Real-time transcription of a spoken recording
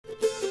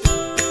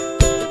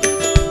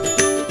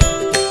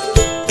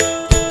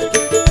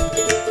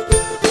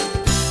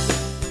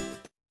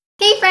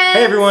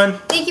everyone!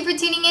 Thank you for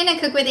tuning in and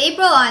Cook with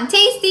April on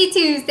Tasty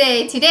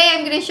Tuesday. Today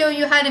I'm going to show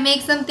you how to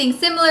make something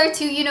similar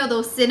to, you know,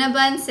 those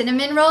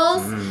cinnamon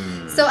rolls.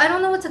 So I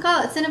don't know what to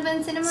call it.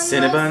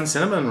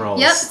 Cinnamon rolls?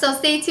 Yep, so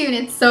stay tuned.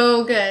 It's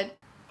so good.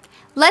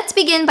 Let's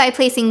begin by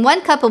placing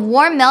 1 cup of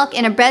warm milk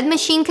in a bread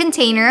machine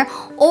container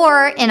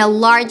or in a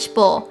large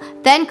bowl.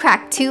 Then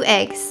crack 2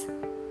 eggs.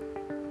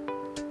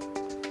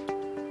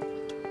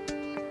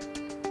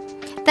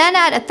 Then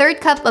add a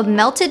 1/3 cup of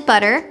melted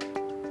butter,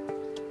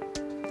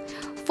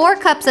 4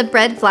 cups of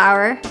bread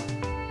flour,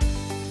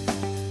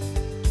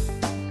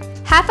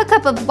 1/2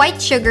 cup of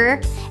white sugar,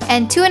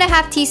 and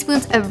 2½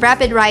 teaspoons of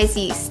rapid rise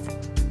yeast.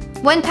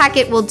 1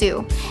 packet will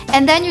do.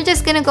 And then you're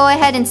just gonna go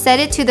ahead and set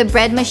it to the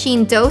bread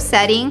machine dough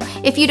setting.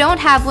 If you don't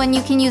have one,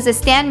 you can use a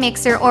stand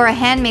mixer or a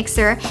hand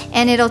mixer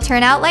and it'll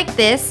turn out like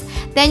this.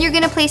 Then you're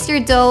gonna place your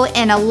dough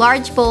in a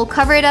large bowl,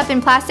 cover it up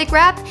in plastic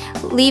wrap,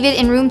 leave it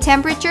in room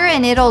temperature,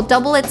 and it'll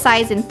double its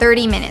size in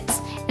 30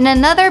 minutes. In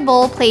another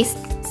bowl, place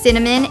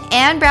cinnamon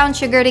and brown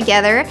sugar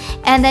together,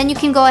 and then you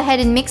can go ahead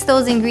and mix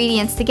those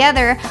ingredients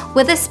together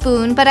with a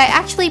spoon, but I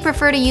actually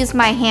prefer to use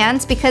my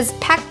hands because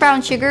packed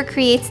brown sugar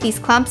creates these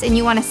clumps and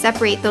you want to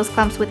separate those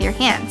clumps with your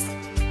hands.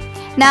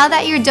 Now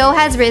that your dough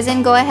has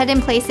risen, go ahead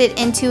and place it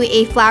into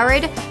a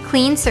floured,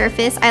 clean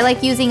surface. I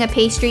like using a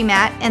pastry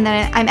mat, and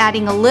then I'm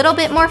adding a little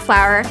bit more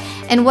flour.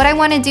 And what I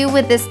want to do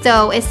with this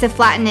dough is to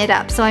flatten it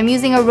up. So I'm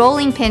using a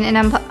rolling pin and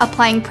I'm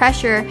applying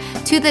pressure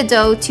to the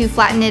dough to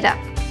flatten it up.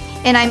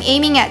 And I'm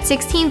aiming at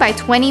 16 by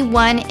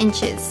 21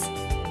 inches.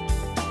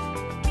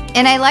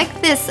 And I like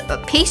this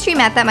pastry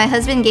mat that my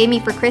husband gave me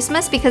for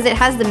Christmas because it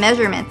has the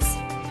measurements.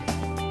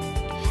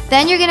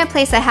 Then you're going to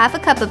place a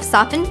 1/2 cup of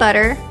softened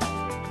butter.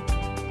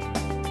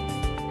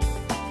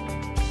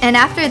 And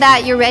after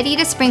that, you're ready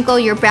to sprinkle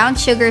your brown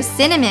sugar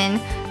cinnamon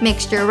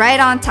mixture right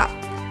on top.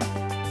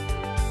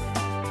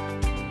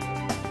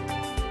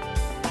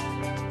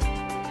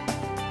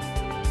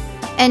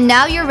 And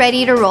now you're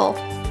ready to roll.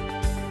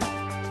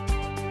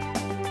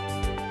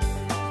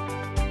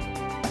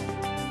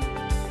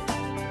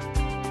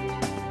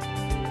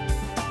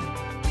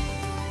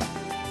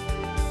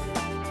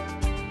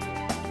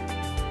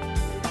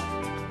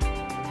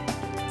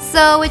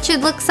 So it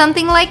should look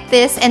something like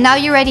this, and now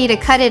you're ready to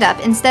cut it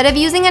up. Instead of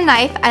using a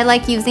knife, I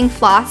like using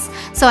floss.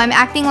 So I'm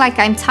acting like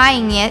I'm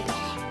tying it,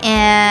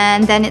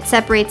 and then it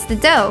separates the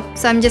dough.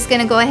 So I'm just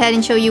gonna go ahead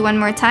and show you one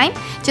more time.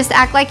 Just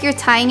act like you're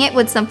tying it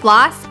with some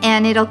floss,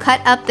 and it'll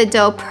cut up the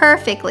dough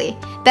perfectly.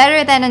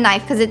 Better than a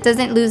knife because it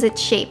doesn't lose its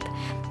shape.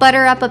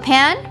 Butter up a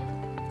pan.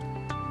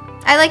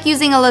 I like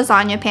using a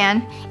lasagna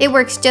pan. It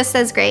works just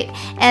as great.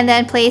 And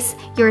then place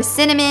your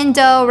cinnamon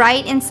dough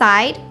right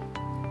inside.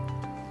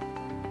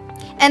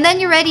 And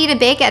then you're ready to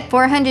bake at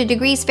 400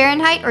 degrees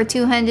Fahrenheit or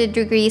 200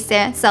 degrees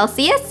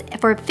Celsius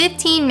for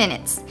 15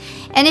 minutes.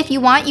 And if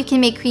you want, you can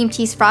make cream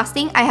cheese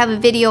frosting. I have a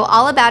video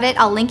all about it.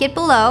 I'll link it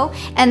below.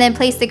 And then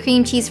place the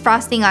cream cheese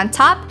frosting on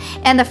top,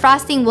 and the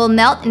frosting will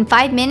melt in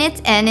 5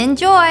 minutes, and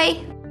enjoy.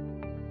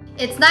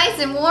 It's nice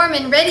and warm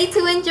and ready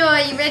to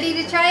enjoy. You ready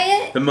to try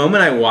it? The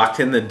moment I walked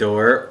in the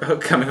door,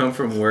 coming home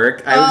from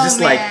work, I was just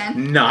like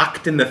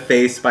knocked in the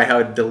face by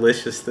how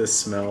delicious this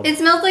smelled. It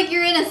smells like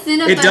you're in a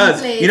Cinnabon It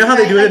does. place, you know how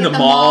right? they do it like in the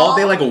mall?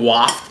 They like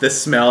waft the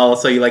smell,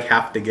 so you like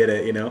have to get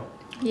it, you know?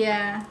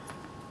 Yeah.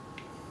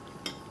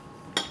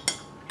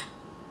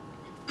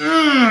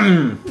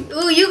 Mmm.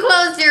 Ooh, you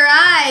closed your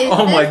eyes.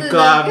 Oh my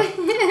god.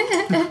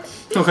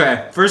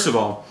 Okay, first of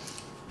all,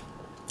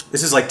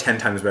 this is like 10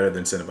 times better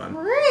than Cinnabon.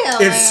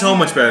 Really? It's so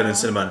much better than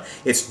Cinnabon.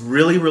 It's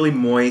really, really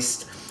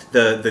moist.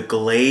 The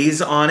glaze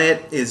on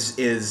it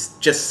is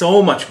just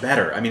so much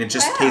better. I mean, it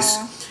just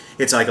tastes,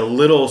 it's like a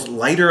little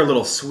lighter, a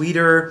little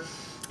sweeter.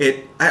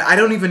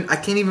 I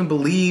can't even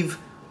believe,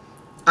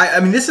 I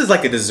mean, this is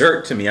like a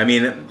dessert to me. I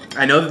mean,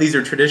 I know that these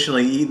are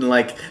traditionally eaten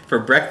like for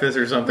breakfast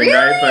or something, really?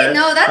 right? But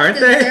no, that's aren't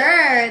dessert.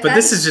 They? But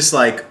this is just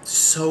like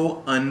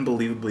so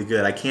unbelievably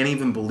good. I can't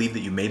even believe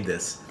that you made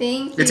this.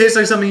 Thank you. It tastes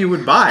like something you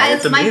would buy.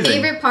 It's amazing. My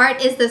favorite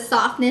part is the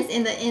softness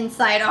in the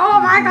inside. Oh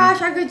my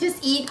gosh, I could just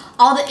eat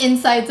all the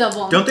insides of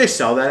them. Don't they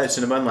sell that at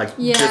Cinnabon? Like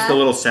just the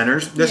little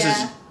centers? This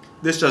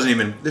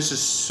is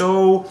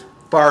so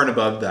far and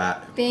above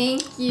that.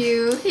 Thank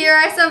you. Here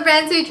are some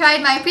friends who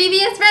tried my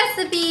previous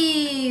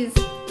recipes.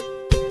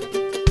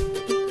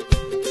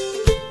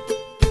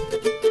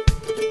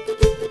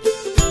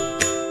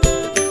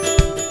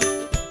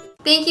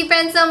 Thank you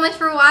friends so much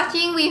for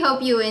watching. We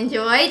hope you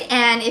enjoyed,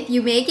 and if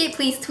you make it,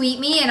 please tweet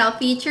me and I'll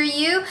feature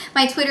you.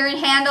 My Twitter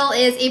handle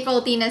is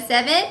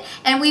AprilAthena7,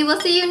 and we will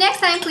see you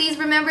next time. Please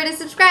remember to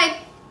subscribe.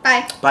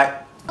 Bye. Bye.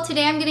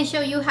 Today I'm going to show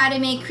you how to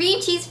make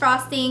cream cheese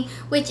frosting,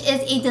 which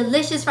is a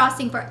delicious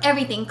frosting for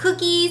everything.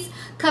 Cookies,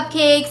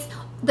 cupcakes.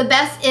 The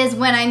best is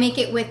when I make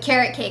it with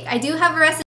carrot cake. I do have a recipe